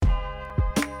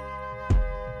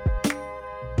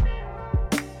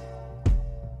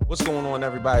What's going on,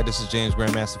 everybody? This is James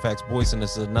Grandmaster Facts Boyce, and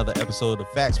this is another episode of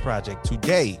Facts Project.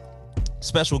 Today,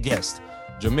 special guest,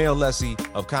 Jermael Lessey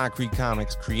of Konkret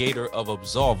Comics, creator of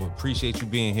Absolver. Appreciate you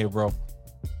being here, bro.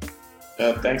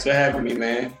 Thanks for having me,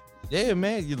 man. Yeah,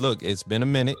 man. You look, it's been a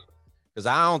minute because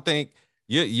I don't think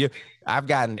I've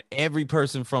gotten every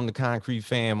person from the Konkret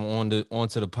fam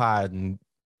onto the pod, and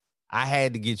I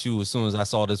had to get you as soon as I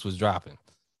saw this was dropping.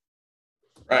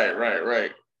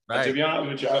 Right. But to be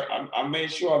honest with you, I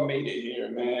made sure I made it here,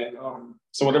 man.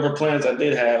 So whatever plans I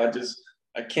did have,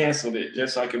 I canceled it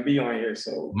just so I could be on here.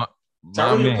 So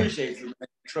I really appreciate you, man.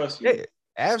 Trust me. Yeah,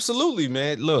 absolutely,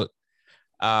 man. Look,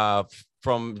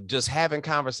 from just having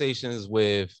conversations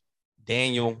with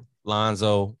Daniel,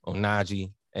 Lonzo,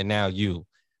 Onaji, and now you,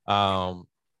 the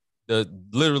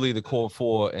core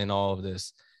four and all of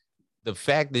this. The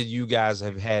fact that you guys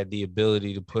have had the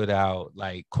ability to put out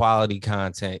like quality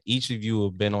content, each of you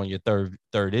have been on your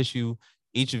third issue.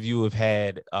 Each of you have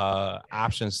had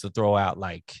options to throw out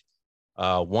like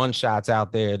one shots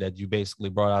out there that you basically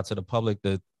brought out to the public.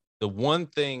 The one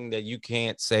thing that you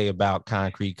can't say about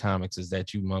Konkret Comics is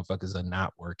that you motherfuckers are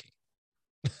not working.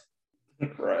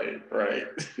 Right.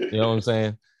 You know what I'm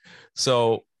saying?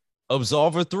 So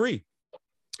Absolver 3.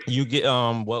 You get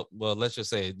well let's just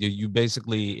say you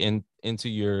basically into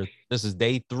your, this is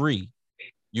day 3.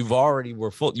 You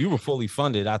were fully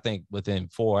funded, I think, within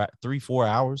 4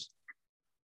 hours.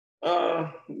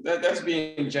 That's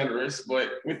being generous,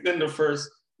 but within the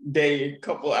first day, a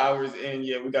couple hours in,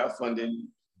 yeah, we got funded.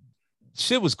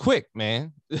 Shit was quick,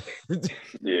 man.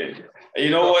 Yeah. You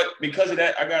know what? Because of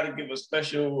that, I gotta give a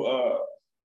special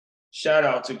shout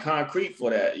out to Konkret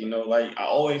for that. You know, like I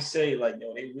always say, like, you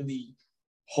know, they really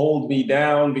hold me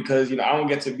down because, you know, I don't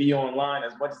get to be online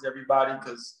as much as everybody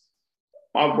because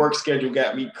my work schedule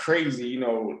got me crazy, you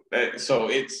know. So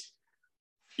it's,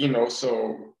 you know,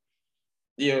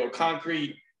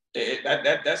 Konkret,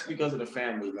 that's because of the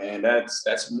family, man.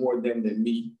 That's more them than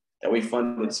me that we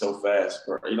funded so fast.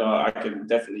 You know, I can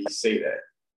definitely say that.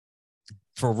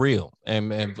 For real.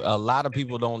 And a lot of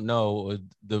people don't know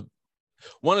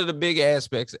one of the big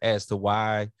aspects as to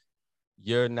why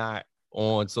you're not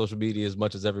on social media as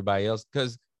much as everybody else,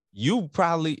 because you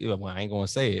probably, well, I ain't gonna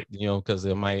say it, you know, because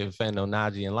it might offend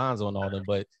Onaji and Lonzo and all them,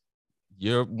 but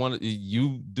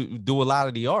you do a lot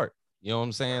of the art. You know what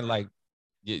I'm saying? Like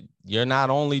you're not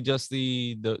only just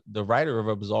the writer of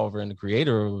Absolver and the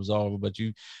creator of Absolver, but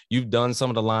you've done some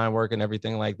of the line work and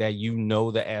everything like that. You know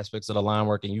the aspects of the line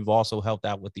work, and you've also helped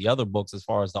out with the other books as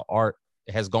far as the art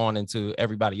has gone into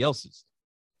everybody else's.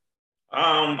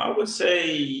 I would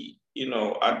say, you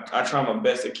know, I try my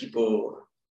best to keep a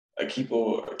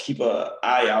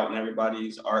eye out on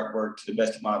everybody's artwork to the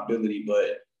best of my ability.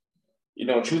 But, you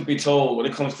know, truth be told, when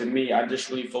it comes to me, I just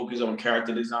really focus on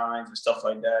character designs and stuff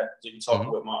like that. So you talk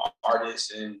with my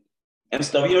artists and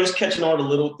stuff, you know, just catching all the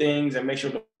little things and make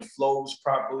sure the flows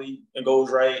properly and goes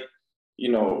right.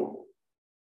 You know,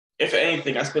 if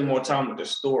anything, I spend more time with the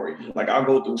story. Like I'll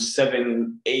go through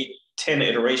 7, 8, 10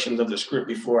 iterations of the script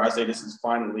before I say this is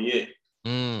finally it.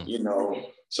 You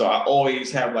know, so I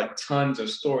always have like tons of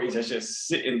stories that's just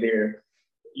sitting there,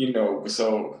 you know.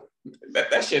 So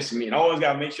that's just me. And I always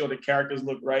gotta make sure the characters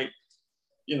look right.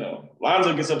 You know,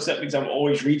 Lonzo gets upset because I'm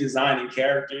always redesigning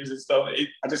characters and stuff. I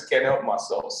just can't help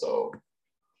myself. So,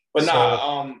 but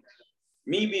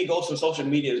me being ghost on social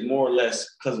media is more or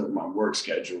less because of my work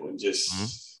schedule and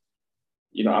just,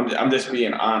 you know, I'm just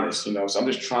being honest, you know. So I'm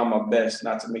just trying my best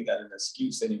not to make that an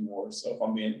excuse anymore. So if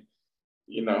I'm being,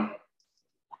 you know.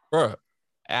 Bro,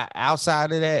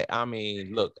 outside of that, I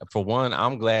mean, look, for one,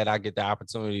 I'm glad I get the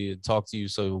opportunity to talk to you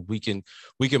so we can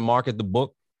market the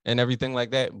book and everything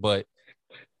like that. But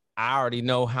I already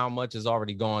know how much has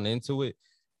already gone into it.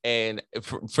 And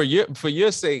for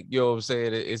your sake, you know what I'm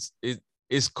saying?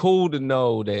 It's cool to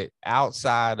know that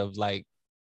outside of like,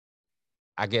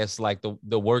 I guess like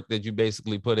the work that you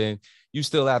basically put in, you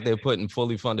still out there putting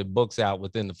fully funded books out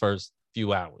within the first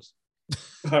few hours.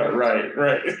 Right.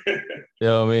 You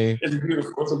know what I mean? It's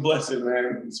beautiful. It's a blessing,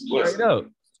 man. It's a blessing. Straight up.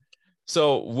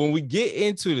 So when we get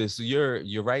into this, you're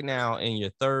right now in your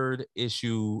 3rd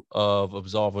issue of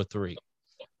Absolver 3.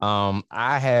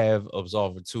 I have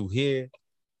Absolver 2 here,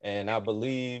 and I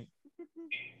believe,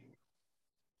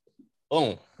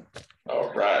 boom.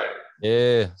 All right.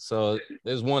 Yeah. So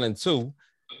there's 1 and 2.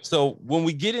 So when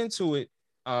we get into it,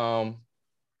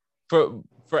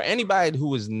 for anybody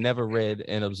who has never read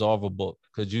an Absolver book,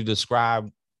 could you describe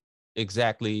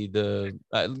exactly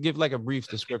give like a brief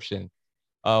description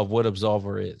of what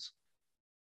Absolver is?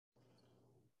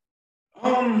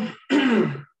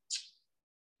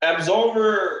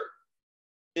 Absolver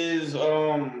is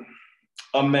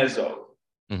a mezzo.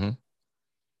 Mm-hmm.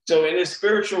 So in this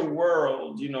spiritual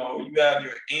world, you have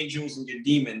your angels and your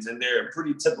demons, and they're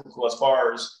pretty typical as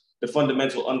far as the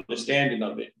fundamental understanding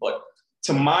of it. But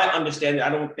to my understanding, I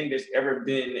don't think there's ever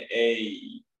been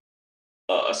a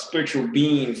spiritual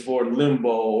being for limbo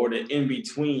or the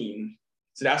in-between.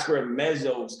 So that's where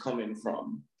mezzo's coming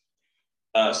from.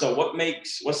 So what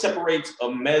separates a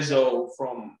mezzo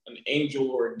from an angel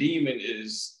or a demon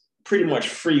is pretty much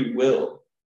free will.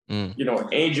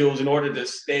 Angels, in order to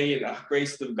stay in the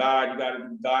grace of God, you got to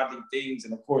do godly things.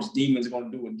 And of course, demons are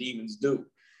going to do what demons do.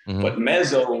 Mm-hmm. But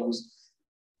mezzos,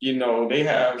 they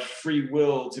have free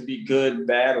will to be good,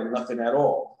 bad, or nothing at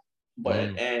all.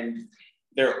 And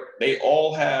they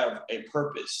all have a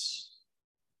purpose.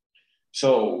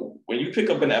 So when you pick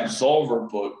up an Absolver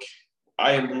book,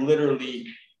 I am literally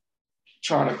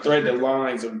trying to thread the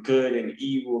lines of good and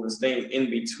evil and staying in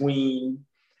between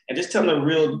and just telling a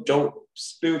real dope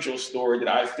spiritual story that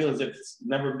I feel as if it's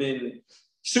never been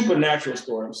supernatural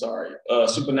story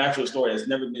that's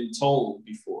never been told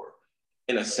before,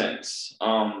 in a sense.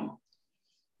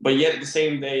 But yet at the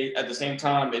same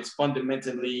time, it's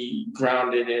fundamentally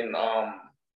grounded in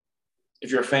if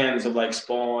you're fans of like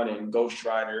Spawn and Ghost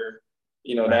Rider,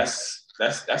 that's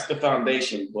the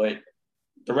foundation. But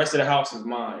the rest of the house is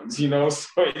mine, so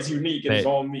it's unique and it's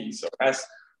all me. So that's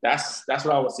what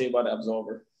I would say about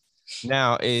Absolver.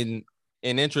 Now, in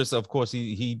interest, of course,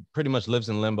 he pretty much lives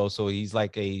in limbo, so he's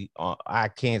like I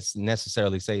can't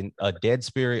necessarily say a dead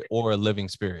spirit or a living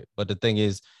spirit, but the thing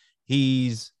is,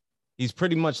 he's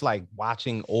pretty much like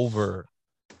watching over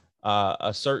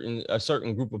a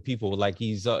certain group of people. Like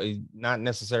he's not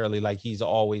necessarily like he's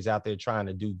always out there trying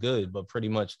to do good, but pretty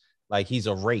much like he's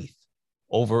a wraith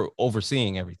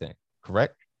overseeing everything.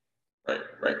 Correct?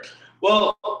 Right.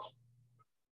 Well,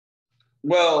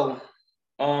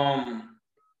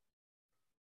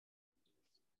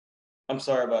 I'm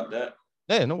sorry about that.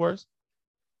 Yeah, no worries.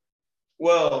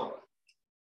 Well,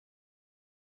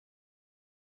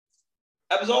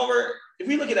 Absolver, if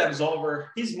we look at Absolver,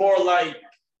 he's more like,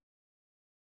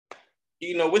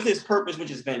 with his purpose,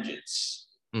 which is vengeance.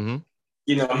 Mm-hmm.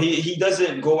 He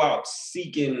doesn't go out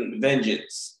seeking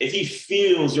vengeance. If he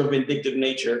feels your vindictive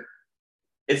nature,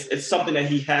 it's something that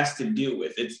he has to deal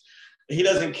with. He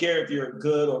doesn't care if you're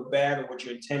good or bad or what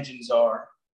your intentions are,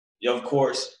 of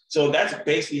course. So that's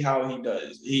basically how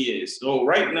he is. So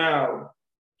right now,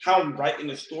 how I'm writing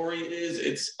the story is,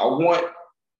 as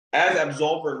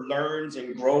Absolver learns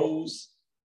and grows,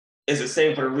 it's the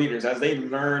same for the readers. As they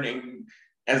learn and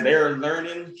as they're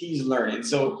learning, he's learning.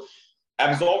 So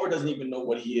Absolver doesn't even know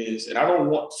what he is, and I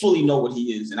don't fully know what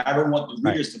he is, and I don't want the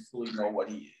readers to fully know what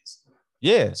he is.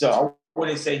 Yeah. So I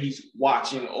wouldn't say he's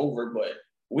watching over, but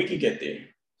we could get there.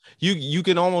 You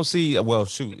can almost see, well,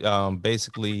 shoot,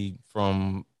 basically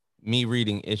from me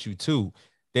reading issue 2,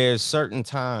 there's certain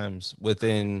times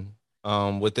within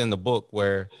the book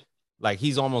where like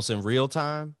he's almost in real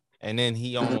time, and then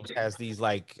he almost has these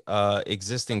like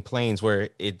existing planes where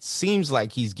it seems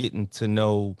like he's getting to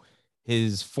know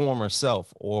his former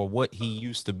self or what he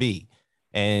used to be.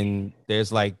 And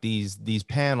there's like these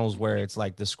panels where it's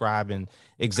like describing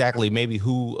exactly maybe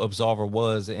who Absolver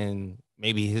was in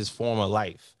maybe his former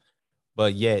life,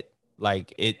 but yet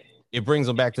like it brings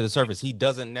him back to the surface. He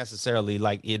doesn't necessarily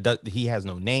like he has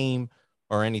no name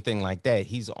or anything like that.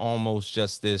 He's almost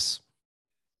just this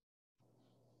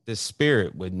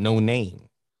spirit with no name.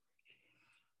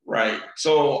 Right.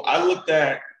 So I looked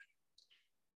at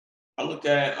when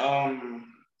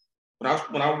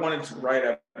I wanted to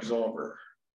write Absolver,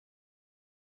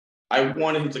 I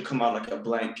wanted him to come out like a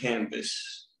blank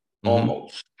canvas,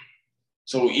 almost.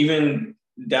 So even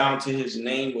down to his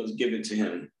name was given to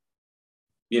him.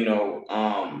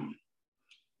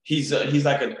 He's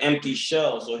like an empty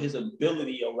shell. So his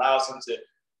ability allows him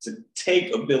to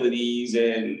take abilities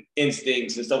and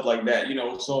instincts and stuff like that.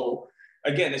 So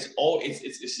again,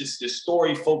 it's just the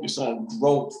story focused on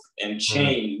growth and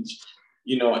change.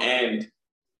 And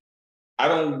I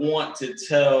don't want,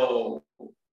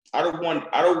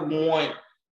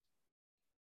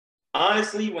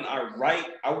 honestly, when I write,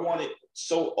 I want it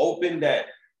so open that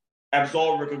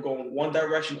Absolver could go in one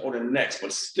direction or the next,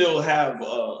 but still have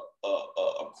a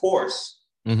course,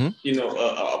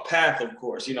 a path, of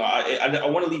course. I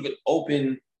want to leave it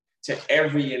open to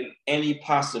every and any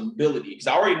possibility, because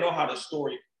I already know how the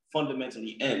story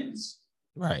fundamentally ends.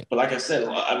 Right. But like I said,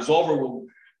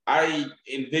 I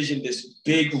envision this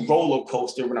big roller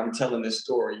coaster when I'm telling this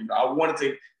story. I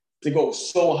wanted to go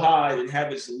so high and have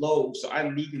this low, so I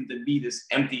need him to be this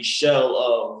empty shell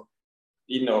of,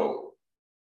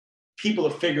 people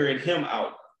are figuring him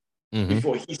out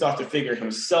before he starts to figure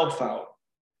himself out.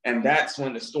 And that's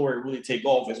when the story really take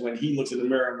off, is when he looks in the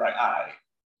mirror and like, all right,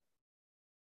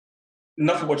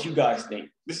 enough of what you guys think.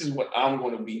 This is what I'm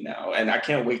going to be now. And I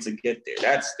can't wait to get there.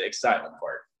 That's the exciting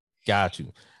part. Got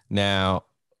you. Now,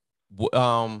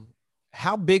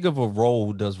 how big of a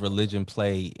role does religion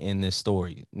play in this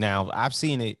story? Now, I've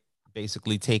seen it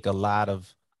basically take a lot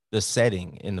of the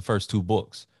setting in the first two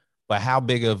books, but how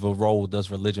big of a role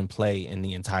does religion play in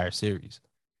the entire series?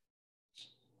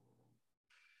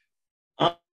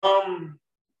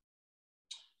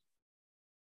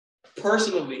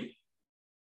 Personally,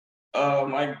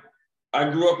 I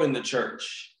grew up in the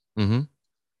church, Mm-hmm.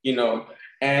 you know,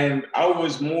 and I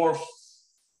was more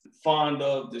fond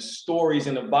of the stories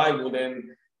in the Bible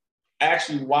than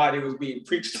actually why they was being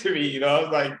preached to me. You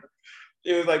know,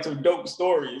 it was like some dope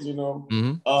stories. You know,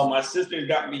 Mm-hmm. my sister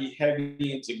got me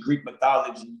heavy into Greek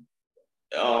mythology,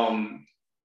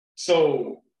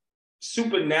 so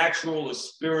supernatural or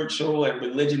spiritual and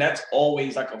religion, that's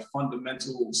always like a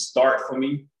fundamental start for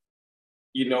me.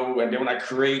 You know, and then when I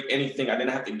create anything, I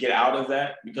didn't have to get out of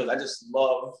that, because I just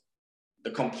love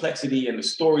the complexity and the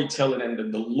storytelling and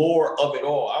the lore of it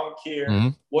all. I don't care Mm-hmm.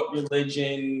 what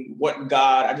religion, what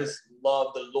God, I just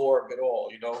love the lore of it all,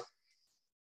 you know.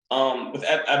 With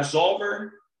Absolver,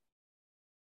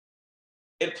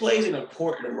 it plays an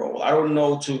important role. I don't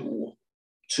know to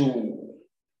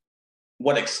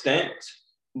what extent,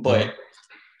 but Mm-hmm.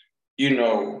 you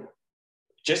know,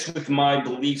 just with my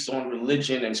beliefs on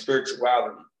religion and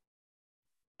spirituality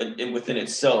and within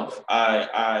itself,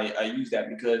 I use that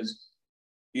because,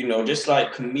 you know, just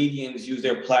like comedians use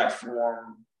their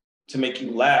platform to make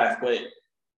you laugh, but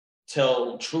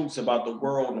tell truths about the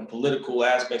world and political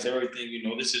aspects, everything, you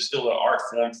know, this is still an art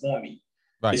form for me.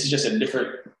 Right. This is just a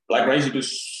different, like when I used to do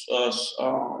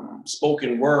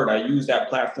spoken word, I use that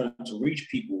platform to reach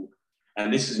people.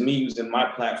 And this is me using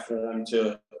my platform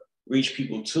to reach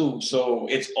people too. So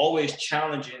it's always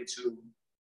challenging to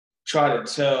try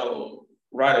to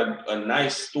write a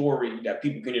nice story that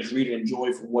people can just read and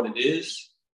enjoy for what it is,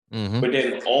 Mm-hmm. but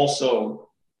then also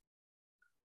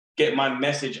get my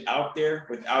message out there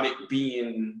without it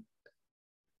being,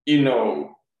 you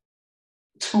know,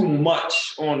 too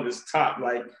much on this top.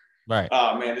 Like, Right.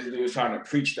 oh man, this dude is trying to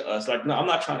preach to us. Like, no, I'm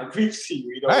not trying to preach to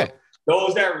you. You know, Right.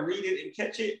 those that read it and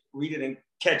catch it, read it and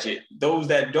catch it. Those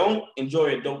that don't,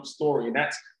 enjoy a dope story. And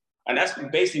that's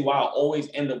basically why I always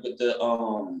end up with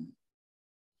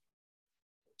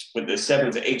the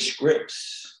 7 to 8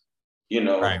 scripts. You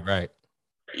know, Right. Right.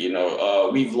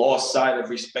 we've lost sight of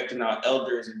respecting our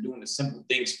elders and doing the simple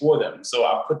things for them. So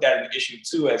I put that in the issue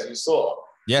too, as you saw.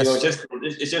 You know, Yes.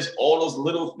 it's just all those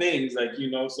little things, like, you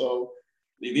know. So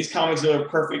these comics are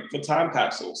perfect for time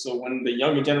capsules. So when the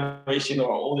younger generation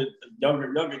or older,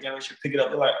 younger generation pick it up,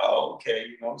 they're like, oh, okay,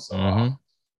 you know. So Mm-hmm.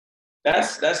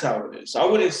 that's how it is. So I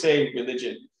wouldn't say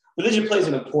religion. Religion plays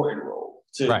an important role.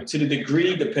 Right. To the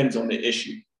degree depends on the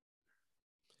issue.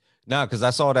 No, because I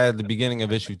saw that at the beginning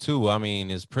of issue 2. I mean,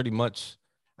 it's pretty much,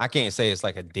 I can't say it's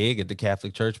like a dig at the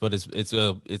Catholic Church, but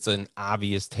it's an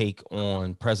obvious take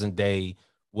on present day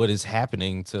what is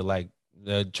happening to like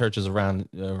the churches around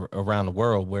the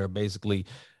world, where basically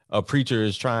a preacher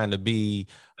is trying to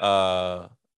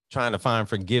find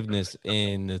forgiveness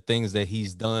in the things that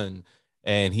he's done,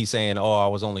 and he's saying, "Oh, I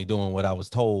was only doing what I was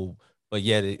told," but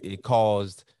yet it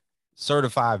caused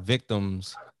certified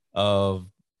victims of,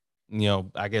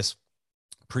 I guess,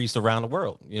 priests around the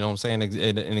world, you know what I'm saying,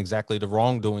 and exactly the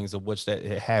wrongdoings of which that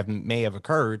may have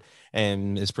occurred,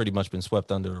 and it's pretty much been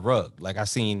swept under the rug. Like I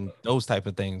seen those type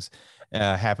of things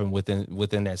happen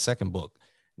within that second book.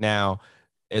 Now,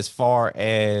 as far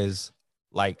as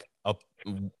like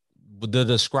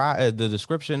the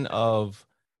description of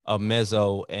a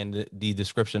mezzo and the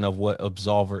description of what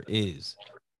Absolver is,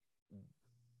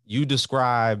 you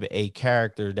describe a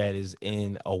character that is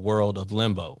in a world of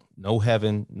limbo, no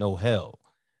heaven, no hell.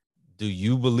 Do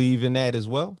you believe in that as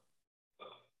well?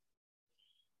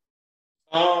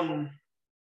 Um,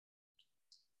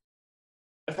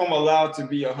 if I'm allowed to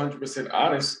be 100%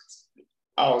 honest,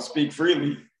 I'll speak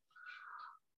freely.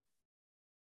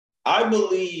 I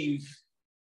believe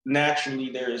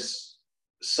naturally there's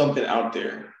something out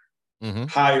there Mm-hmm.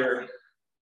 higher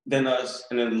than us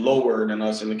and then lower than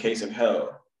us in the case of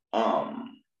hell.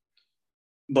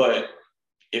 But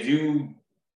if you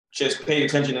just paid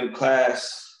attention in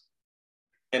class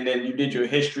and then you did your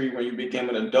history when you became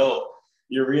an adult,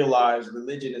 you realize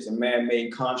religion is a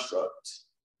man-made construct.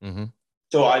 Mm-hmm.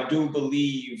 So I do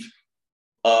believe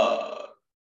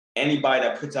anybody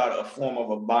that puts out a form of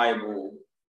a Bible,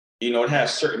 you know, it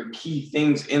has certain key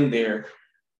things in there.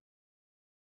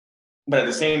 But at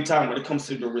the same time, when it comes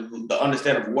to the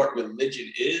understanding of what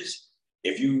religion is,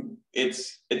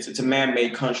 it's a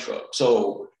man-made construct.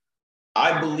 So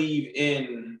I believe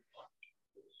in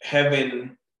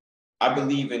heaven. I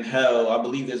believe in hell. I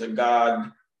believe there's a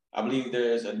God. I believe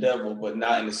there's a devil, but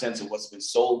not in the sense of what's been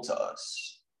sold to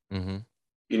us. Mm-hmm.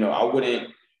 You know, I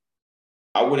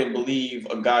wouldn't believe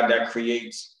a God that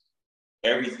creates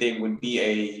everything would be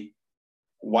a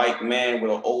white man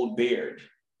with an old beard.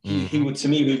 He would, to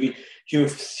me, he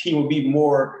would be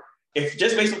more, if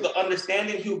just based on the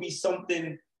understanding, he would be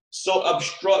something so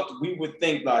obstruct, we would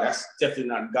think, no, that's definitely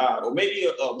not God. Or maybe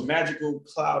a magical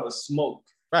cloud of smoke.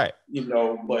 Right. You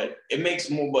know, but it makes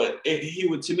more, he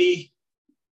would, to me,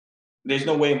 there's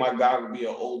no way my God would be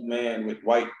an old man with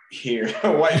white hair,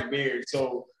 white beard.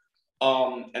 So,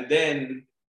 and then,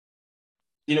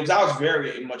 you know, because I was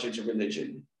very much into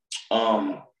religion.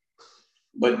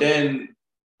 But then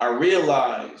I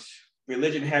realized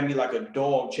religion had me like a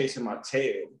dog chasing my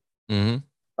tail. Mm-hmm.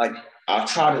 Like I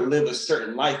try to live a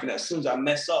certain life, and as soon as I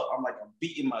mess up, I'm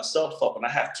beating myself up, and I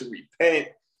have to repent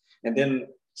and then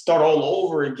start all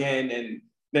over again. And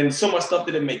then so much stuff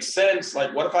didn't make sense.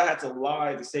 Like, what if I had to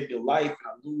lie to save your life and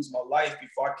I lose my life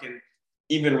before I can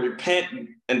even repent?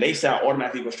 And they say I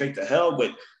automatically go straight to hell,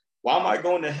 but why am I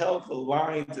going to hell for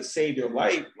lying to save your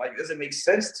life? Like, it doesn't make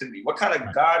sense to me. What kind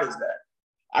of God is that?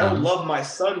 I don't love my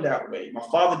son that way. My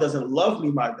father doesn't love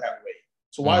me that way.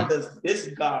 So why does this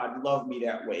God love me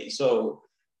that way? So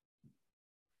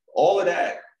all of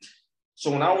that. So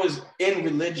when I was in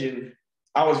religion,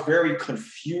 I was very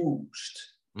confused.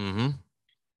 Mm-hmm.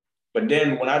 But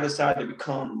then when I decided to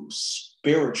become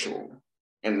spiritual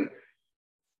and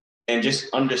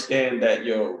just understand that,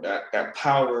 that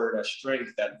power, that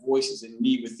strength, that voice is in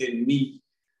me, within me,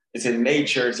 it's in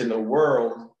nature, it's in the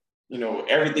world, you know,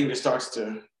 everything just starts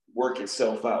to work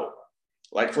itself out.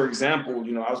 Like, for example,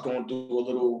 you know, I was going through a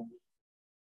little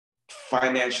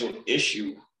financial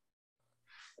issue.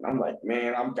 And I'm like,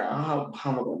 man, how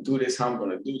am I going to do this? How am I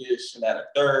going to do this? And that a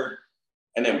third.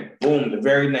 And then boom, the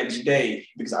very next day,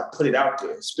 because I put it out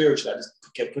there spiritually, I just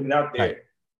kept putting it out there. Right.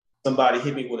 Somebody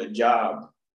hit me with a job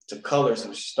to color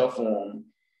some stuff on,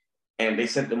 and they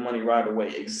sent the money right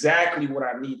away. Exactly what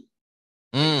I needed.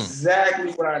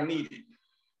 Exactly what I needed.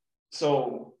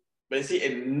 So, but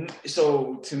see,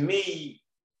 so to me,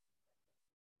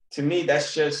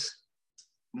 that's just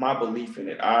my belief in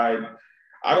it. I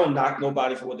don't knock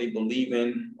nobody for what they believe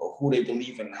in or who they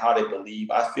believe in, how they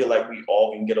believe. I feel like we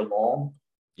all can get along.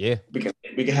 Yeah. We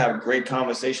can have great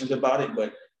conversations about it,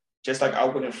 but just like I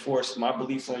wouldn't force my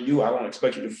beliefs on you, I don't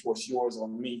expect you to force yours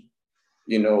on me.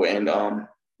 You know, and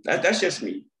that's just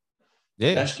me.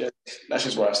 Yeah. That's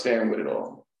just where I stand with it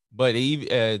all. But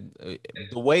even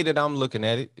the way that I'm looking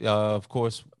at it, of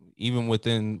course, even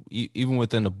within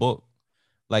the book,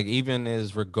 like even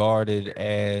is regarded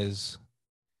as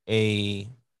a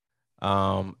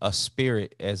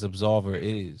spirit as Absolver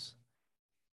is.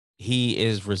 He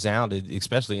is resounded,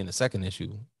 especially in the second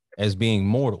issue, as being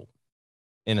mortal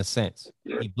in a sense.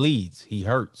 He bleeds, he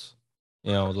hurts.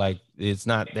 You know, like it's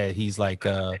not that he's like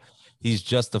he's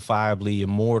justifiably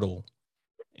immortal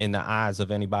in the eyes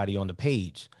of anybody on the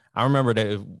page. I remember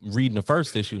that reading the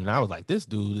first issue and I was like, this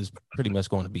dude is pretty much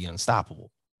going to be unstoppable.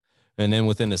 And then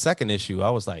within the second issue, I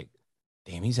was like,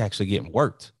 damn, he's actually getting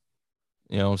worked.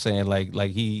 You know what I'm saying?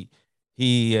 Like he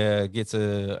gets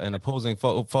an opposing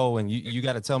foe, and you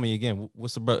got to tell me again,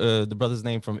 what's the brother's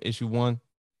name from issue 1?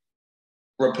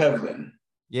 Repevlin.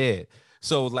 Yeah.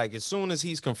 So like as soon as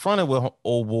he's confronted with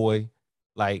old boy,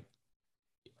 like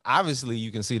obviously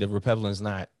you can see that Repevlin's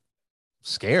not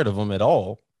scared of him at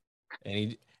all,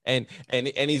 and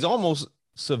he's almost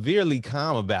severely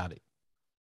calm about it,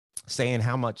 saying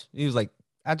how much he was like,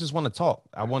 I just want to talk.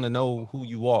 I want to know who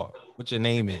you are, what your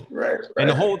name is. Right. And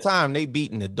the whole time they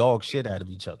beating the dog shit out of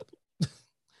each other.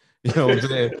 You know what I'm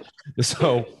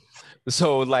saying?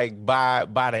 So like by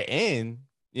the end,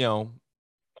 you know,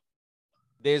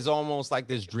 there's almost like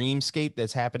this dreamscape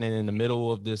that's happening in the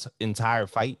middle of this entire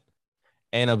fight,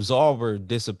 and Absolver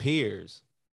disappears.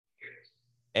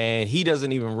 And he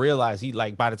doesn't even realize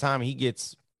by the time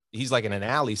he's like in an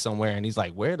alley somewhere, and he's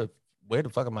like, where the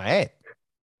fuck am I at?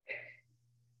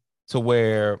 To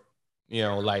where, you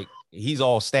know, like he's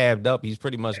all stabbed up. He's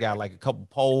pretty much got like a couple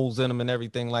poles in him and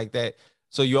everything like that.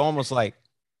 So you're almost like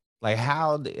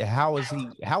how is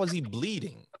he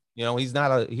bleeding? You know, he's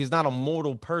not a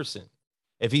mortal person.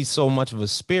 If he's so much of a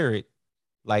spirit,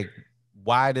 like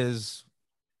why is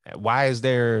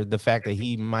there the fact that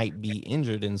he might be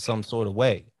injured in some sort of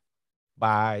way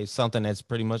by something that's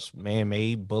pretty much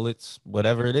man-made, bullets,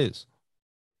 whatever it is?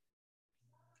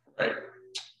 Right.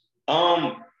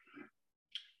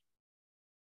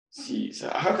 See, so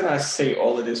how can I say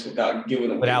all of this without giving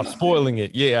away Without anything? spoiling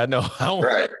it. Yeah, I know.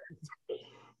 Right.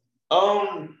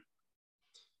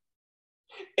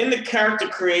 In the character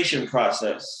creation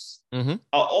process, I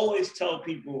always tell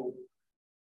people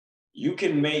you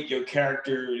can make your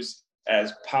characters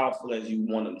as powerful as you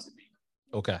want them to be.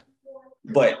 Okay.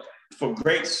 But for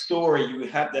great story, you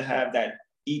have to have that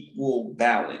equal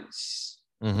balance.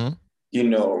 You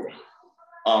know,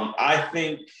 I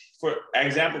think, for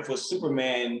example, for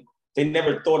Superman, they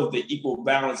never thought of the equal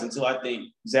balance until I think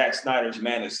Zack Snyder's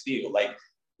Man of Steel. Like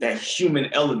that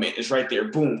human element is right there.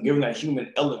 Boom, give him that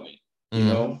human element, you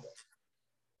know?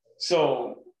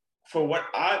 So for what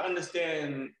I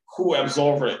understand who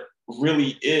Absolver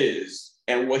really is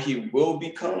and what he will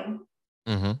become,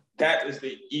 that is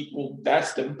the equal,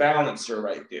 that's the balancer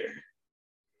right there.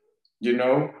 You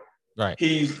know? Right.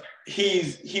 He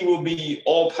will be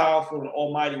all powerful and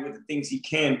almighty with the things he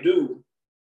can do.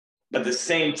 But at the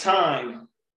same time,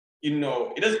 you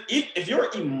know, it doesn't, if you're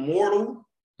immortal,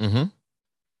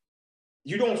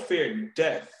 you don't fear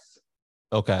death.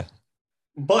 Okay.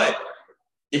 But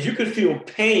if you could feel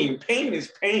pain, pain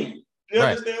is pain. You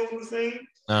understand what I'm saying?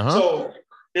 So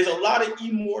there's a lot of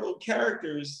immortal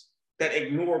characters that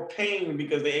ignore pain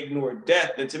because they ignore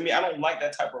death. And to me, I don't like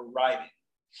that type of writing.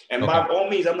 And by all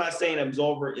means, I'm not saying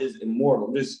Absolver is immortal.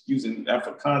 I'm just using that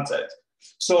for context.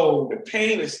 So the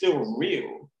pain is still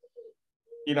real.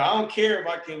 You know, I don't care if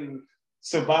I can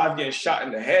survive getting shot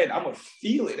in the head. I'm gonna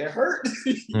feel it. It hurt.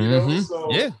 You know, so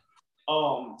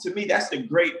to me, that's the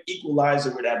great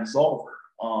equalizer with Absolver.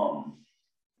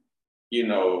 You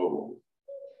know,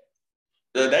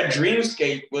 that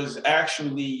dreamscape was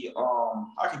actually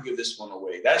I could give this one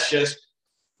away. That's just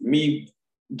me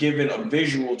giving a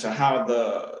visual to how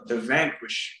the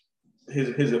Vanquish,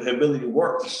 his ability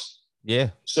works.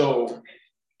 Yeah. So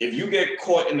if you get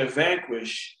caught in the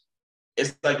Vanquish,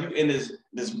 it's like you in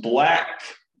this black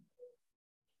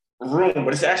room,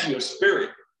 but it's actually your spirit.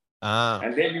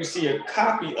 And then you see a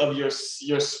copy of your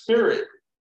spirit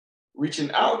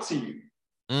reaching out to you.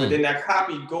 But then that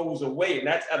copy goes away, and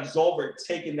that's Absolver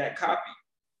taking that copy.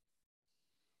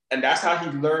 And that's how he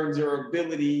learns your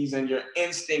abilities and your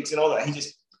instincts and all that. He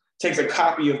just takes a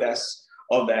copy of that.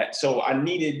 So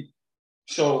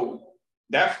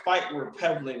that fight with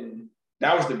Pevlin,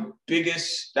 that was the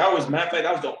biggest, that was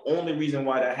the only reason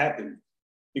why that happened.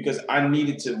 Because I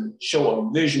needed to show a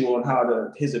visual on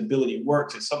how his ability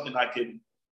works. It's something I could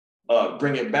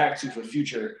bring it back to for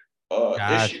future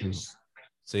issues.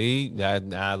 See,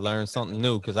 I learned something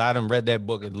new because I done read that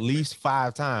book at least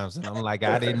 5 times. And I'm like,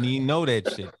 I didn't even know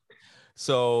that shit.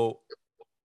 So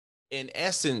in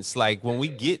essence, like when we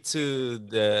get to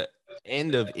the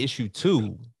end of issue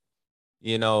 2,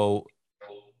 you know,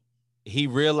 he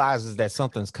realizes that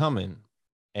something's coming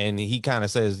and he kind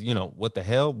of says, you know, what the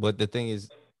hell? But the thing is,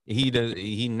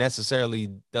 he necessarily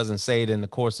doesn't say it in the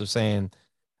course of saying,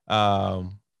 like,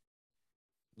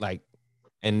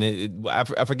 and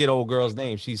I forget old girl's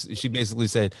name. She basically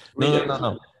said,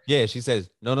 no. Yeah, she says,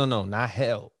 no, not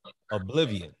hell,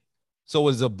 Oblivion. So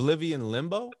is Oblivion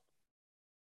limbo?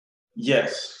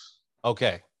 Yes.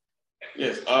 Okay.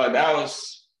 Yes. That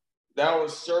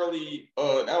was surely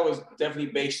that was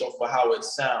definitely based off of how it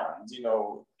sounds. You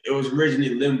know, it was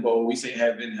originally limbo. We say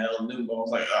heaven, hell, limbo. I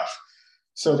was like, ah.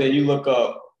 So then you look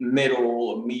up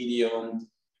middle, medium,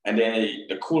 and then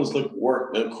the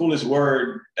coolest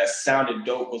word that sounded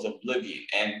dope was Oblivion.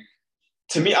 And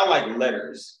to me, I like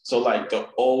letters. So like the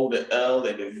O, the L,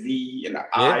 and the V, and the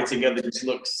I together this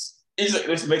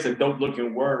makes a dope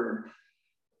looking word.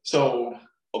 So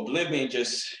Oblivion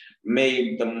just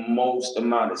made the most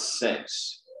amount of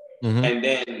sense. And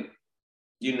then,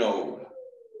 you know,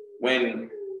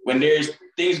 when there's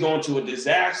things going to a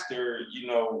disaster, you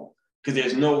know, because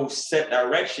there's no set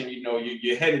direction, you know,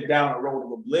 you're headed down a road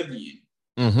of oblivion.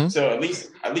 So at least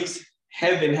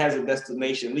heaven has a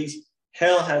destination. At least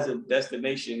hell has a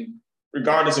destination,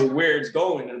 regardless of where it's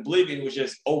going. And oblivion was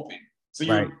just open. So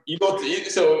you go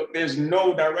to, so there's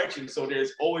no direction. So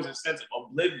there's always a sense of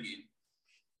oblivion.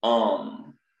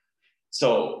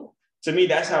 So to me,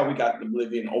 that's how we got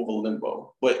Oblivion over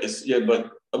Limbo. But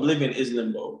but Oblivion is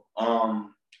Limbo.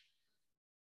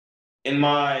 In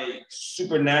my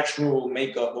supernatural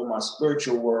makeup or my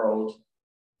spiritual world,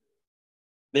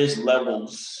 there's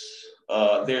levels,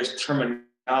 there's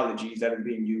terminologies that are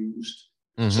being used.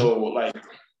 So like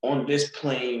on this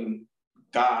plane,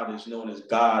 God is known as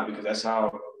God because that's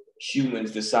how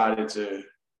humans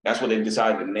that's what they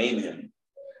decided to name him.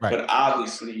 But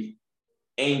obviously,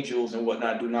 angels and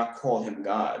whatnot do not call him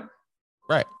God.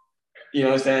 You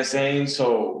know what I'm saying?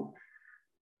 So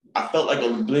I felt like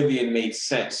Oblivion made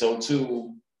sense. So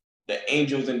to the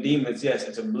angels and demons, yes,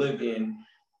 it's Oblivion.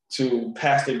 To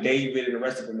Pastor David and the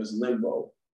rest of them is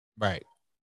Limbo. Right.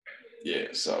 Yeah,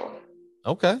 so.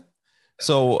 Okay.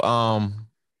 So,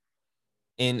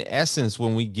 in essence,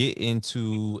 when we get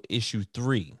into issue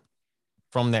 3,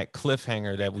 from that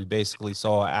cliffhanger that we basically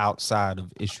saw outside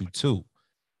of issue 2,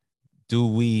 do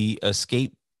we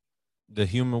escape the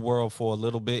human world for a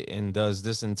little bit, and does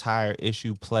this entire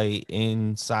issue play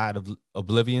inside of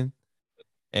Oblivion?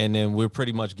 And then we're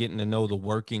pretty much getting to know the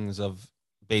workings of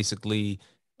basically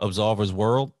Absolver's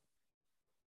world.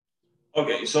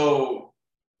 Okay, so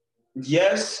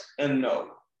yes and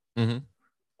no. Mm-hmm.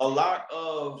 A lot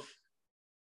of,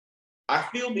 I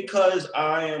feel because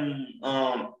I am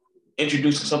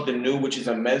introducing something new, which is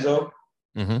a mezzo.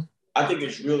 Mm-hmm. I think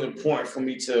it's real important for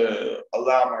me to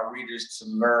allow my readers to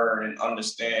learn and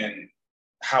understand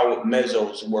how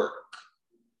mezzos work.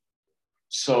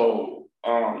 So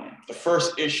the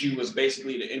first issue was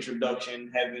basically the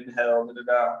introduction, heaven, hell,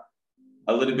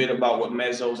 a little bit about what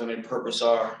mezzos and their purpose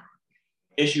are.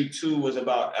 Issue 2 was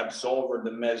about Absolver,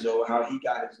 the mezzo, how he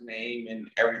got his name and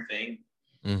everything,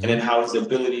 and then how his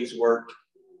abilities work.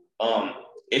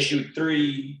 Issue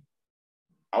 3,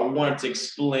 I wanted to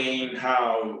explain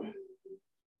how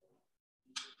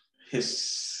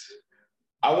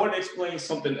I want to explain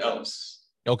something else.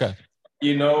 Okay.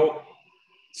 You know,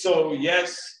 so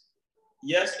yes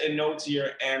and no to your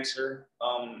answer.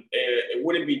 It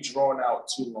wouldn't be drawn out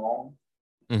too long.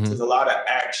 There's a lot of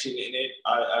action in it.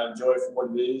 I enjoy it for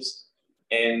what it is.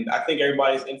 And I think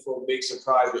everybody's in for a big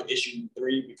surprise with issue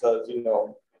 3 because, you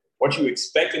know, what you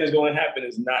expecting is going to happen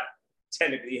is not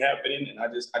technically happening. And I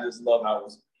just love how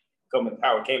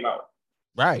it came out.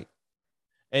 Right.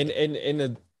 And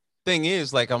the thing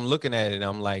is, like, I'm looking at it,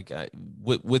 I'm like,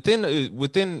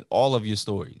 within all of your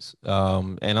stories,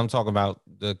 and I'm talking about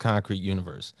the Konkret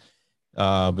universe,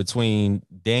 between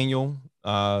Daniel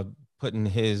putting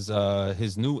his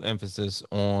new emphasis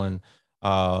on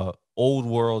old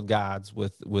world gods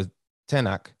with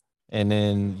Tenach, and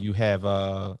then you have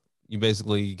you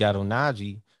basically got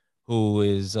Onaji, who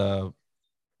is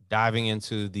diving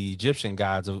into the Egyptian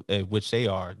gods of which they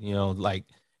are, you know, like,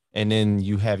 and then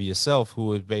you have yourself,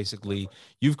 who is basically,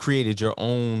 you've created your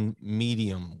own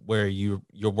medium where you're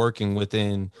working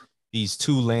within these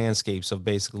two landscapes of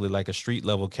basically like a street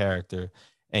level character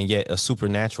and yet a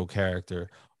supernatural character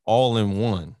all in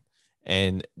one.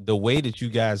 And the way that you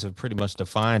guys have pretty much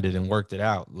defined it and worked it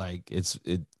out, like it's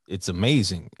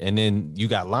amazing. And then you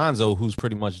got Lonzo, who's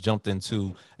pretty much jumped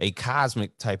into a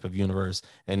cosmic type of universe,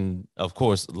 and of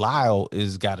course Lyle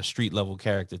is got a street level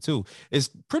character too.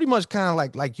 It's pretty much kind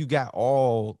of like you got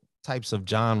all types of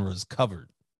genres covered.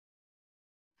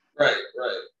 Right.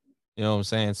 You know what I'm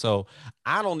saying? So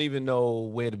I don't even know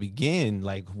where to begin.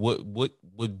 Like, what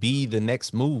would be the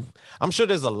next move? I'm sure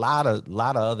there's a lot of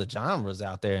other genres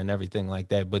out there and everything like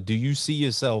that. But do you see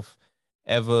yourself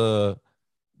ever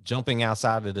jumping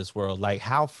outside of this world? Like,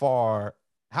 how far?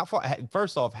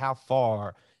 First off, how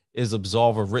far is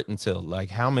Absolver written till? Like,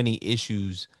 how many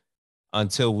issues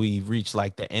until we reach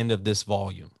like the end of this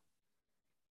volume?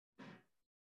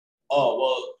 Oh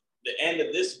well, the end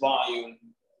of this volume.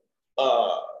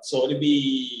 So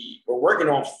we're working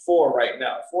on 4 right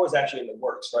now. 4 is actually in the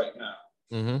works right now.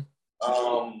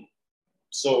 Mm-hmm.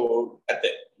 So at the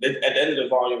end of the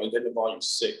volume, at the end of volume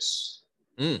 6.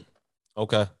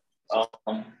 Okay.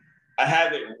 I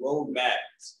have it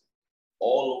roadmapped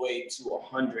all the way to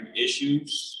 100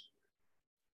 issues,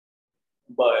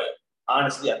 but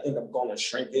honestly, I think I'm going to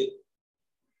shrink it.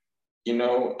 You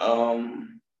know,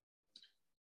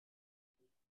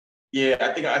 yeah,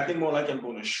 I think more like I'm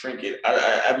going to shrink it.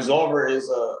 Absolver is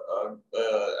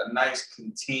a nice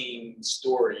contained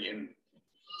story, and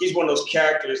he's one of those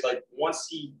characters. Like once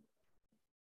he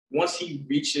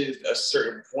reaches a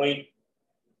certain point,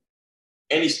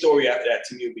 any story after that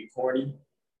to me would be corny.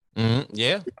 Mm-hmm.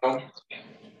 Yeah. You know?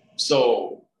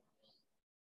 So,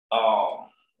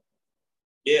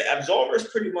 yeah, Absolver is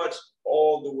pretty much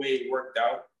all the way worked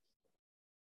out.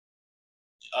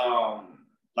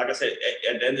 Like I said,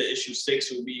 at the end of issue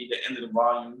 6 will be the end of the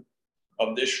volume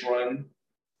of this run.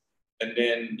 And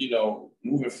then, you know,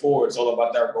 moving forward, it's all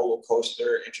about that roller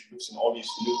coaster, introducing all these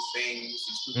new things,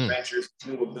 these new adventures,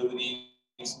 new abilities,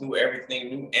 new everything,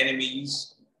 new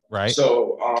enemies. Right.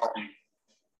 So,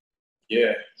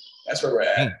 yeah, that's where we're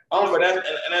at. But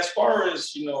and as far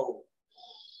as, you know,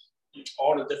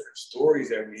 all the different stories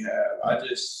that we have,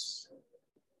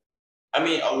 I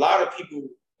mean, a lot of people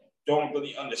don't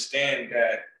really understand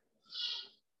that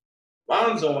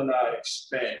Lonzo and I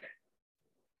spent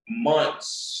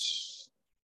months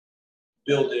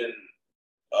building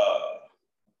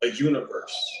a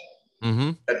universe.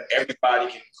 that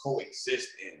everybody can coexist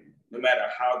in, no matter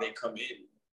how they come in.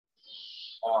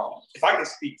 If I can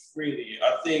speak freely,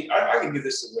 I think I can give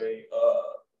this away.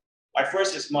 Like, for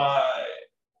instance,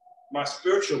 my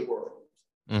spiritual world.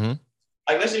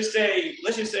 Like, let's just say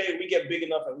we get big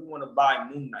enough and we want to buy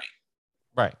Moon Knight,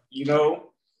 right? You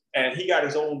know, and he got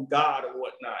his own god or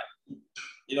whatnot.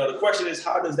 You know, the question is,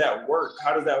 how does that work?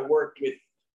 How does that work with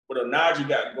what Onaji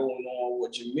got going on,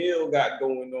 what Jermael got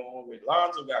going on, what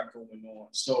Lonzo got going on?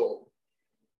 So,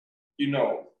 you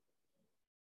know,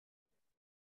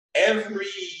 every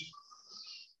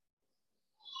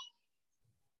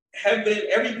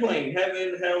plane,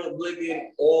 heaven, hell,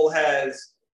 Oblivion, all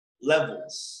has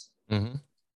levels.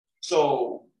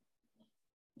 So,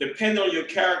 depending on your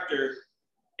character,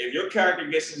 if your character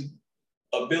gets his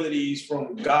abilities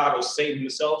from God or Satan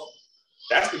himself,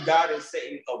 that's the God and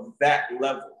Satan of that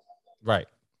level. Right.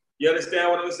 You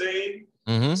understand what I'm saying?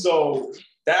 So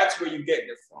that's where you get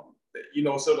it from. You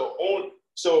know,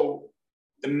 so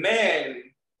the man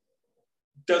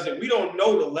doesn't, we don't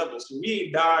know the levels. So we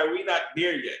ain't died, we not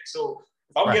there yet. So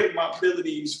if I'm getting my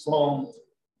abilities from,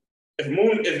 if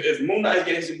Moon Knight is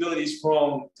getting his abilities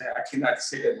from, I cannot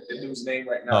say the dude's name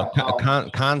right now.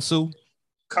 Khonshu,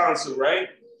 right?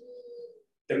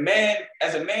 The man,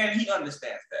 as a man, he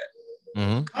understands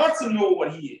that. Khonshu knows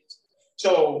what he is.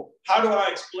 So how do I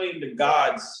explain the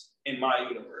gods in my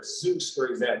universe? Zeus, for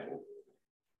example.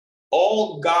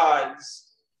 All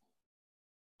gods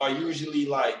are usually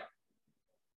like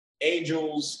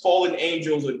angels, fallen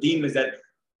angels or demons that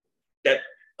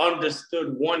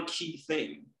understood one key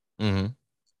thing.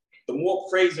 The more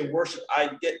praise and worship I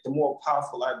get, the more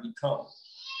powerful I become.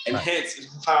 And hence is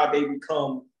how they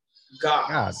become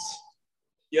gods.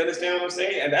 You understand what I'm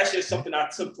saying? And that's just something I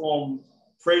took from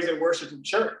praise and worship from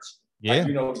church. Yeah. Like,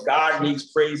 you know, God needs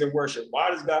praise and worship.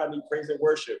 Why does God need praise and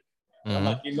worship? I'm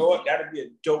like, you know what? That'd be a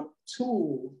dope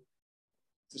tool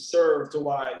to serve to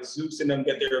why Zeus and them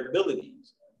get their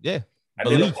abilities. Yeah. And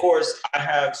then, of course, I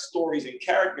have stories and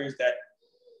characters that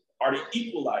are the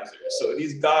equalizers. So if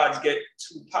these gods get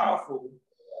too powerful,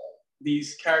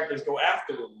 these characters go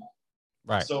after them.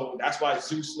 Right. So that's why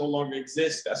Zeus no longer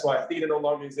exists. That's why Athena no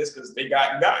longer exists, because they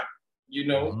got, you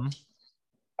know.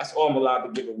 That's all I'm allowed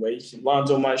to give away.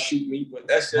 Lonzo might shoot me, but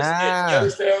that's just it. You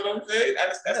understand what I'm saying?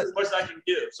 That's as much as I can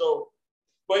give. So,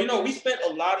 but you know, we spent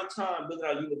a lot of time building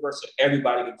our universe so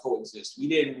everybody could coexist. We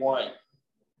didn't want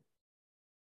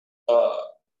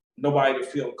nobody to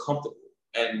feel comfortable.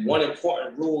 And one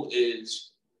important rule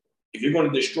is, if you're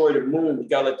going to destroy the moon, you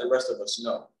gotta let the rest of us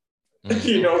know.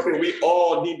 You know, because we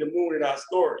all need the moon in our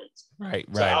stories. Right.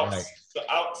 So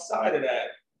outside of that,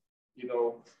 you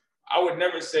know, I would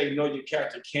never say, no, your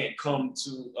character can't come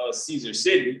to Caesar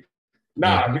City.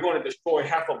 Nah, if you're going to destroy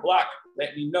half a block,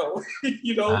 let me know.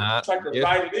 You know, try to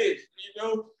divide it in. You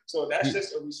know, so that's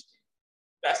just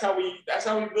that's how we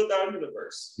build our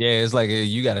universe. Yeah, it's like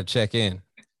you got to check in.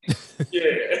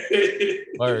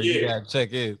 You got to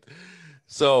check in.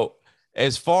 So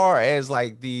as far as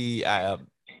like the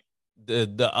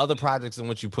other projects in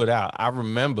which you put out, I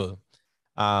remember.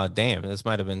 Damn, this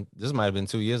might have been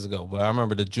 2 years ago, but I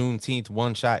remember the Juneteenth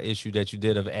one-shot issue that you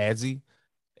did of Adzi.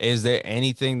 Is there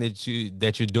anything that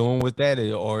you're doing with that,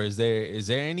 or is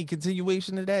there any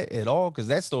continuation of that at all? Because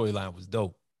that storyline was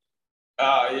dope.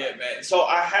 Yeah, man. So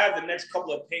I have the next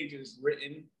couple of pages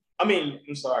written. I mean,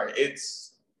 I'm sorry,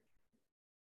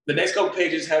 the next couple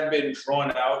pages have been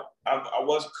drawn out. I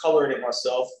was coloring it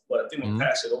myself, but I think I'm gonna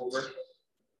pass it over.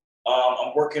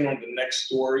 I'm working on the next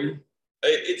story.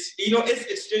 It's you know,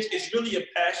 it's really a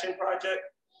passion project.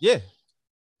 Yeah.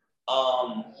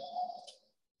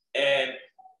 And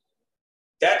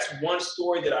that's one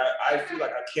story that I feel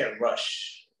like I can't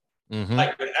rush.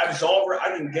 Like with Absolver,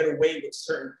 I can get away with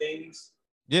certain things.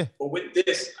 Yeah. But with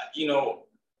this, you know,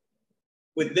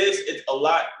 it's a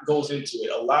lot goes into it.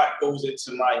 A lot goes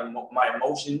into my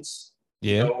emotions.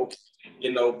 Yeah.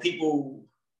 You know, people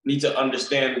need to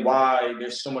understand why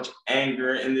there's so much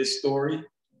anger in this story.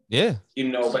 Yeah. You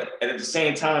know, but at the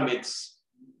same time, it's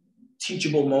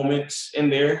teachable moments in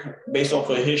there based off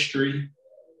of history.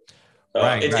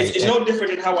 It's no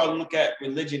different than how I look at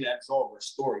religion as Absolver's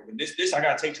story. But this I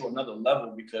gotta take to another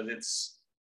level because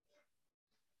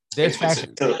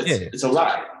it's a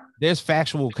lot. There's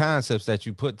factual concepts that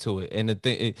you put to it, and the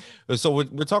thing. So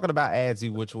we're talking about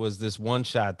Adzi, which was this one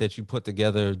shot that you put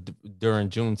together during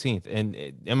Juneteenth. And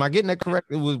am I getting that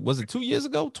correct? Was it 2 years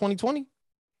ago, 2020?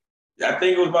 I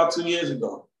think it was about 2 years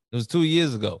ago. It was 2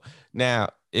 years ago. Now,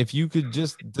 if you could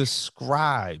just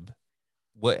describe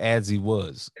what Adzi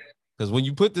was, because when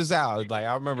you put this out, like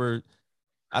I remember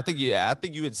I think you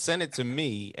had sent it to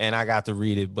me and I got to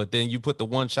read it, but then you put the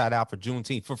one shot out for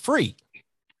Juneteenth for free.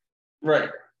 Right.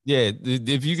 Yeah,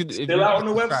 if you could, still out on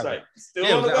the website.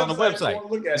 Still on the website.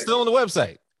 Look at it's still on the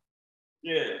website.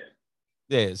 Yeah.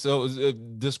 Yeah. So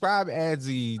describe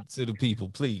Adzi to the people,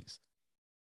 please.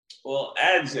 Well,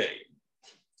 Adzi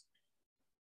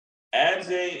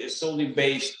is solely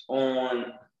based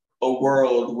on a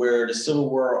world where the Civil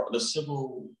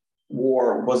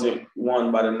War wasn't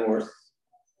won by the North.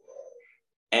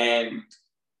 And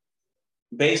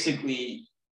basically,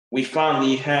 we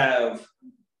finally have,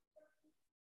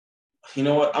 you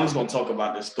know what? I'm just going to talk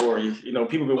about this story. You know,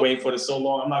 people have been waiting for this so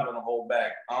long. I'm not going to hold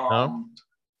back.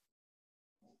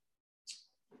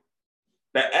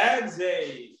 The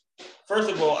Adze, first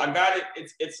of all, I got it.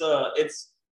 It's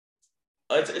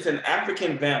an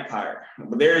African vampire,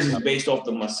 but theirs is based off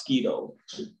the mosquito.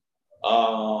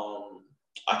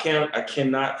 I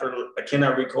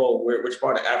cannot recall which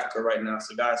part of Africa right now,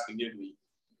 so guys forgive me.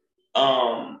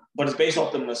 But it's based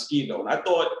off the mosquito. And I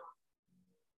thought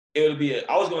it would be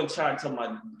I was going to try to tell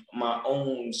my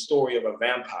own story of a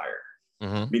vampire,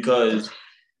 because,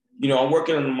 you know, I'm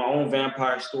working on my own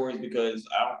vampire stories because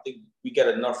I don't think we get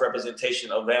enough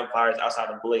representation of vampires outside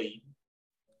of Blade.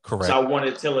 Correct. So I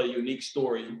wanted to tell a unique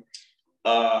story.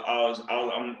 I was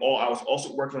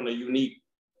also working on a unique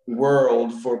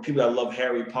world for people that love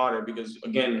Harry Potter, because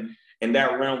again, in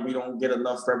that realm we don't get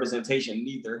enough representation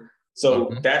neither.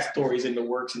 So that story is in the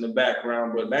works in the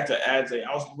background. But back to Adze,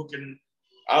 I was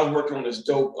working on this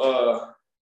dope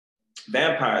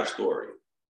vampire story,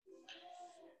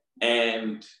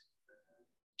 and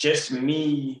just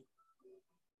me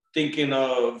thinking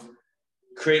of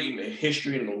creating the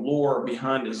history and the lore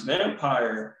behind this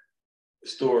vampire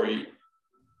story.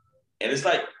 And it's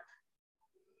like,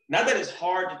 not that it's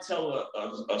hard to tell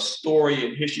a story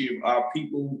and history of our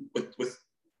people with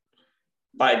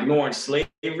by ignoring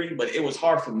slavery, but it was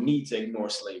hard for me to ignore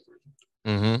slavery.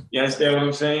 You understand what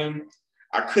I'm saying?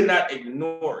 I could not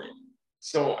ignore it.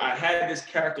 So I had this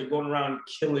character going around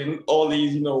killing all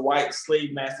these, you know, white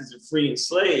slave masters and freeing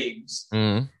slaves.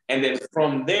 And then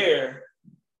from there,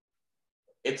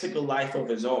 it took a life of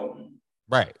its own.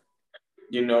 Right.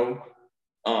 You know?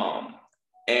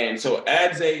 And so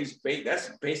Adze that's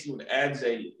basically what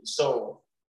Adze is. So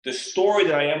the story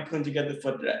that I am putting together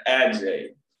for the Adze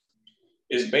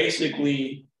is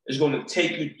basically, it's going to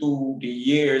take you through the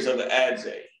years of the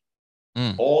Adze.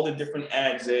 All the different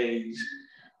Adzes,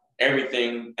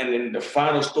 everything. And then the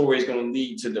final story is going to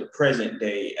lead to the present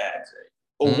day Adze,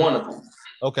 or one of them.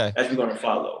 Okay. As we're going to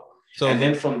follow. So, and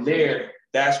then from there,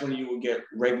 that's when you will get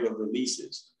regular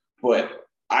releases. But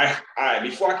I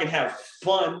before I can have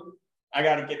fun, I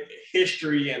got to get the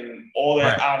history and all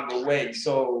that out of the way.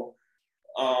 So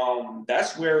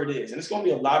that's where it is. And it's going to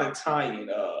be a lot of tying.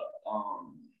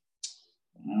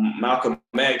 Malcolm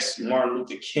X, Martin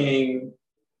Luther King,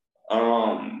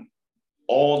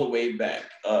 all the way back.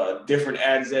 Different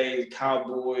Adzes,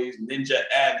 cowboys, ninja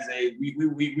Adzes.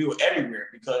 We were everywhere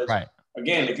because,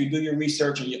 again, if you do your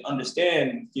research and you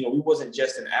understand, you know, we wasn't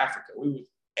just in Africa. We were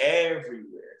everywhere.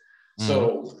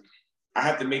 So I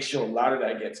have to make sure a lot of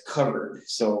that gets covered.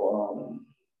 So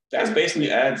that's basically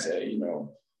Adze, you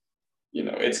know. You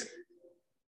know, it's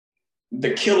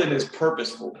the killing is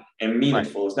purposeful and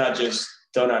meaningful. It's not just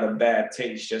done out of bad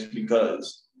taste just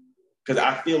because. Because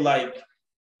I feel like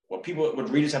what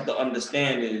readers have to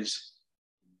understand is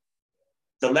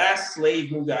the last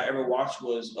slave movie I ever watched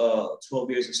was 12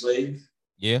 Years a Slave.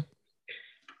 Yeah.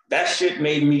 That shit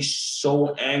made me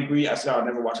so angry. I said I'll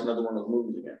never watch another one of those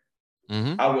movies again.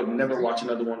 I would never watch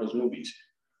another one of those movies.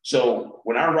 So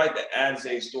when I write the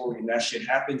Adze story and that shit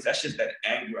happens, that's just that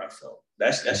anger I felt.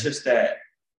 That's just that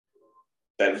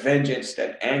vengeance,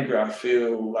 that anger I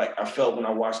felt when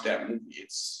I watched that movie.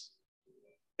 It's,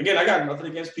 again, I got nothing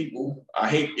against people. I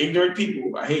hate ignorant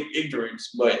people. I hate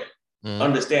ignorance, but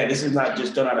understand this is not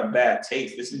just done out of bad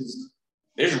taste.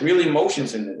 There's real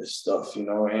emotions in this stuff, you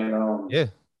know,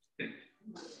 and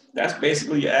that's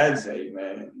basically Adze,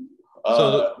 man.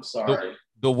 I'm sorry.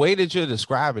 The way that you're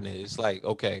describing it, it's like,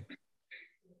 okay,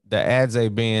 the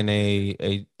Adze being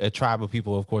a tribe of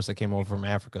people, of course, that came over from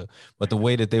Africa, but the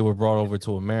way that they were brought over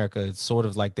to America, it's sort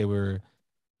of like they're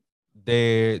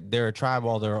a tribe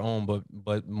all their own,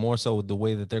 but more so the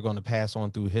way that they're going to pass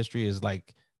on through history is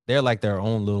like they're like their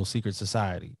own little secret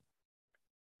society.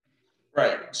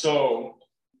 Right. So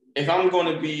if I'm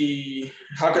going to be,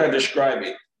 how can I describe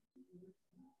it?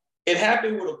 It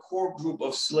happened with a core group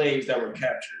of slaves that were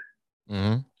captured,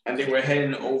 and they were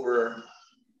heading over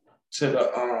to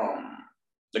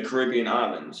the Caribbean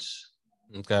islands.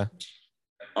 Okay.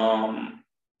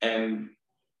 And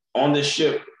on this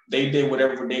ship, they did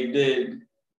whatever they did.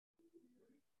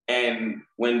 And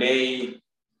when the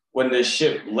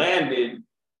ship landed,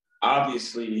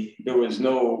 obviously there was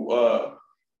no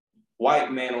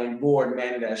white man on board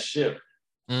manning that ship.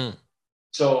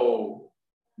 So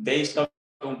they stuck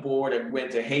on board and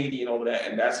went to Haiti and all that,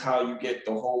 and that's how you get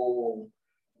the whole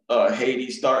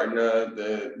Haiti starting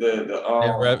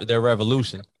their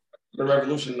revolution. The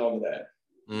revolution and all of that.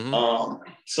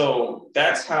 So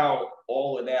that's how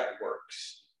all of that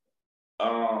works.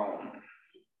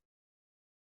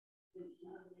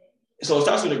 So it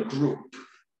starts with a group.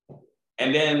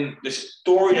 And then the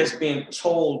story that's being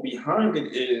told behind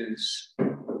it is,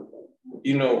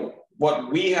 you know,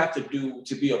 what we have to do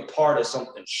to be a part of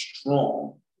something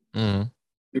strong.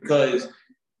 Because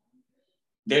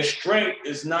their strength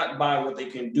is not by what they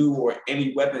can do or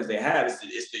any weapons they have.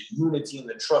 It's the unity and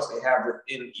the trust they have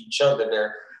within each other,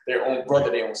 their own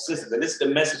brother, their own sisters. And this is the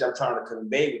message I'm trying to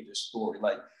convey with this story.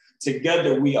 Like,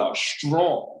 together we are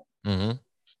strong. And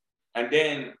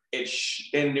then I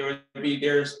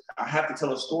have to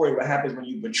tell a story what happens when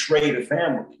you betray the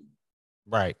family.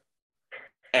 Right.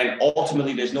 And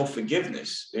ultimately there's no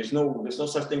forgiveness. There's no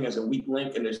such thing as a weak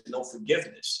link, and there's no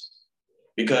forgiveness.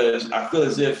 Because I feel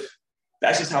as if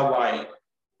that's just how I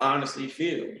honestly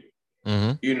feel.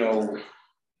 You know,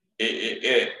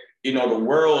 the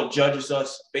world judges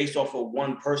us based off of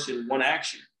one person, one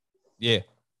action. Yeah.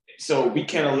 So we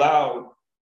can't allow,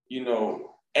 you know,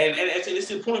 and it's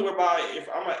the point whereby if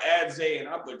I'm an Adze and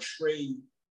I betray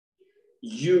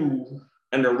you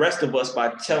and the rest of us by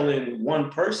telling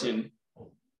one person,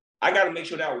 I got to make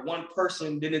sure that one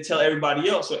person didn't tell everybody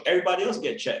else, so everybody else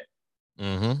get checked.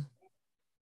 You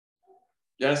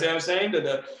understand what I'm saying?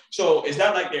 So it's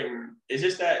not like it's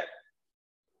just that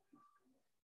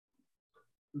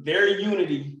their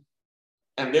unity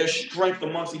and their strength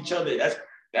amongst each other,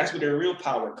 that's where their real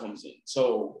power comes in.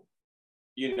 So,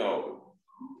 you know,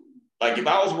 like if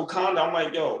I was Wakanda, I'm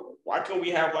like, yo, why can't we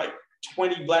have like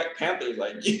 20 Black Panthers?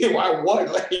 Like, why one?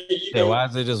 Like, you know? Why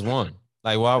is it just one?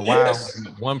 Like, why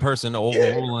one person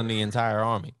overruling the entire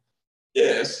army?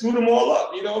 Yeah, screw them all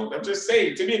up, you know. I'm just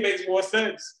saying, to me it makes more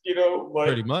sense, you know. But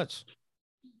pretty much.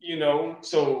 You know,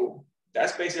 so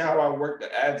that's basically how I work the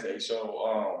Adze.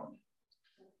 So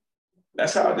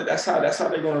that's how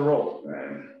they're gonna roll,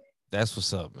 man. That's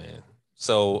what's up, man.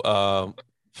 So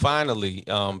finally,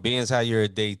 being as how you're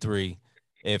at day 3,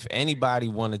 if anybody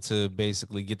wanted to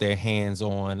basically get their hands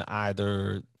on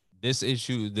either this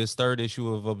issue, this 3rd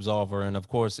issue of Absolver, and of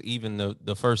course even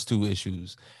the first 2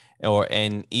 issues,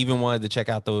 and even wanted to check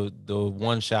out the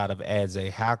one shot of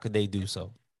Adze, how could they do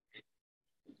so?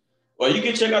 Well, you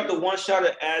can check out the one shot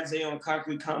of Adze on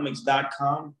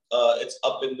KonkretComics.com. It's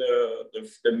up in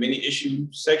the mini issue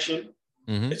section.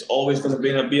 It's always going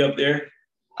to be up there.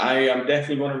 I am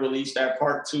definitely going to release that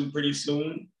part 2 pretty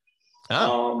soon.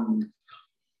 Definitely.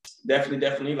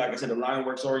 Like I said, the line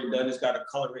work's already done. It's got to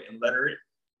color it and letter it.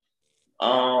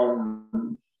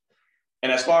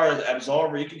 And as far as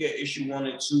Absolver, you can get issue 1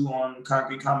 and 2 on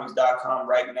KonkretComics.com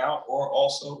right now, or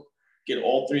also get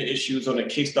all 3 issues on the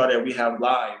Kickstarter we have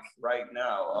live right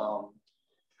now.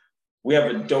 We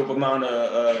have a dope amount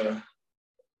of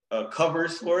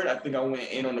covers for it. I think I went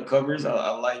in on the covers. I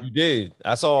like. You did.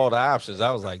 I saw all the options.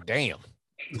 I was like, damn.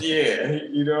 Yeah,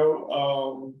 you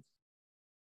know.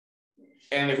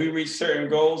 And if we reach certain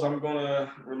goals, I'm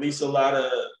gonna release a lot of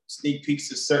sneak peeks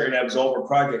to certain Absolver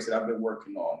projects that I've been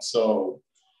working on. So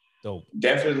dope.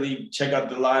 Definitely check out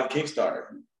the live Kickstarter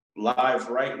live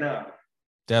right now.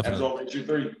 Definitely. Absolver issue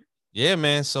 3. Yeah,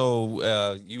 man.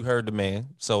 So you heard the man.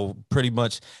 So pretty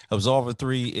much Absolver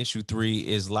 3 issue 3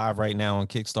 is live right now on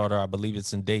Kickstarter. I believe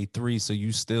it's in day 3. So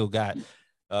you still got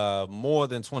more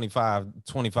than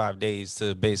 25 days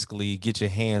to basically get your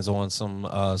hands on some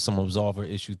Absolver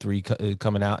issue 3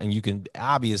 coming out, and you can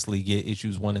obviously get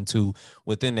issues 1 and 2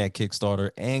 within that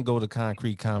Kickstarter, and go to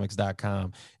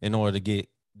KonkretComics.com in order to get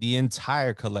the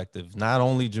entire collective, not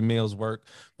only Jermael's work,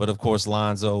 but of course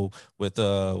Lonzo with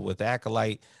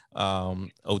Acolyte,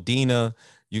 Odina.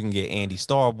 You can get Andy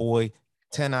Starboy,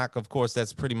 Tenok, of course.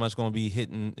 That's pretty much going to be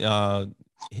hitting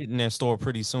their store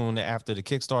pretty soon after the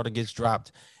Kickstarter gets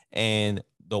dropped, and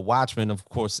the Watchmen, of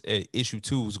course, issue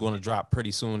 2 is going to drop pretty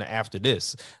soon after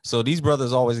this. So these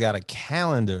brothers always got a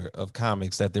calendar of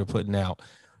comics that they're putting out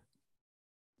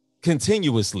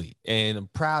continuously, and I'm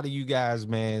proud of you guys,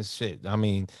 man. Shit, I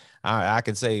mean, I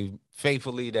can say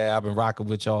faithfully that I've been rocking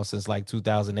with y'all since like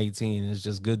 2018. It's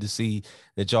just good to see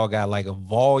that y'all got like a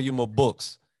volume of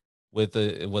books with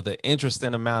an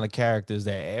interesting amount of characters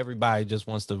that everybody just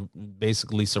wants to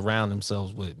basically surround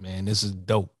themselves with, man. This is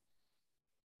dope.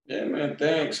 Yeah, man.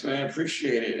 Thanks, man.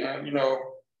 Appreciate it. And, you know,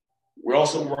 We're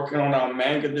also working on our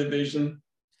manga division.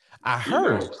 I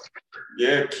heard.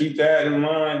 Yeah, keep that in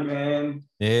mind, man.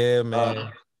 Yeah,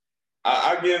 man.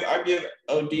 I give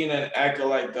Odin and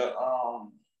Acolyte the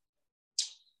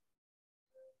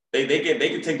they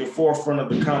can take the forefront of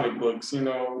the comic books, you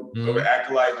know, over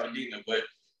Acolyte and Odina, but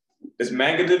this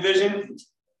manga division,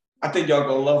 I think y'all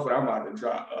gonna love what I'm about to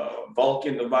drop.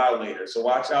 Vulcan the Violator. So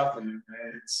watch out for it,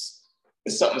 man. It's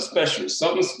something special.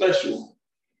 Something special.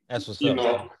 That's what's you up.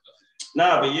 know.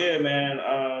 Nah, but yeah, man.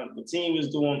 The team is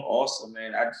doing awesome,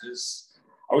 man. I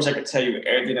wish I could tell you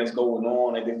everything that's going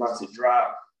on, everything about to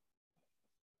drop.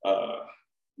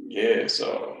 Yeah,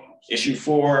 so issue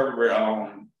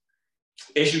 4,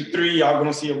 issue 3, y'all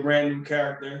gonna see a brand new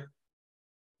character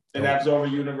in Absolver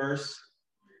universe.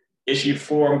 Issue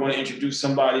 4, I'm going to introduce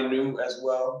somebody new as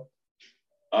well.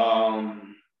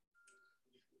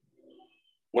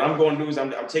 What I'm going to do is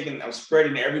I'm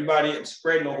spreading everybody, I'm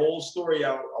spreading the whole story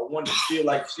out. I want to feel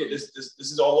like shit. This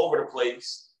is all over the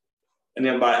place, and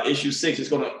then by issue 6, it's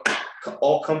going to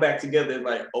all come back together.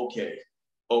 Like okay,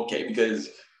 because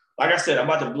like I said, I'm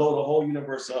about to blow the whole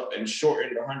universe up and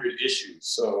shorten the 100 issues.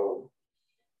 So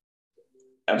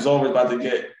Absolver is about to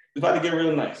get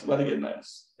real nice. It's about to get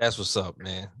nice. That's what's up,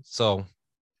 man. So,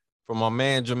 for my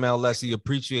man Jermael Lessey,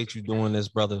 appreciate you doing this,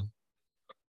 brother.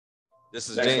 This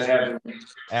is Thanks James. for having me.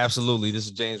 Absolutely. This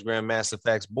is James Grandmaster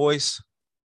Facts Boyce,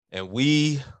 and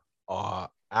we are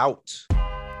out.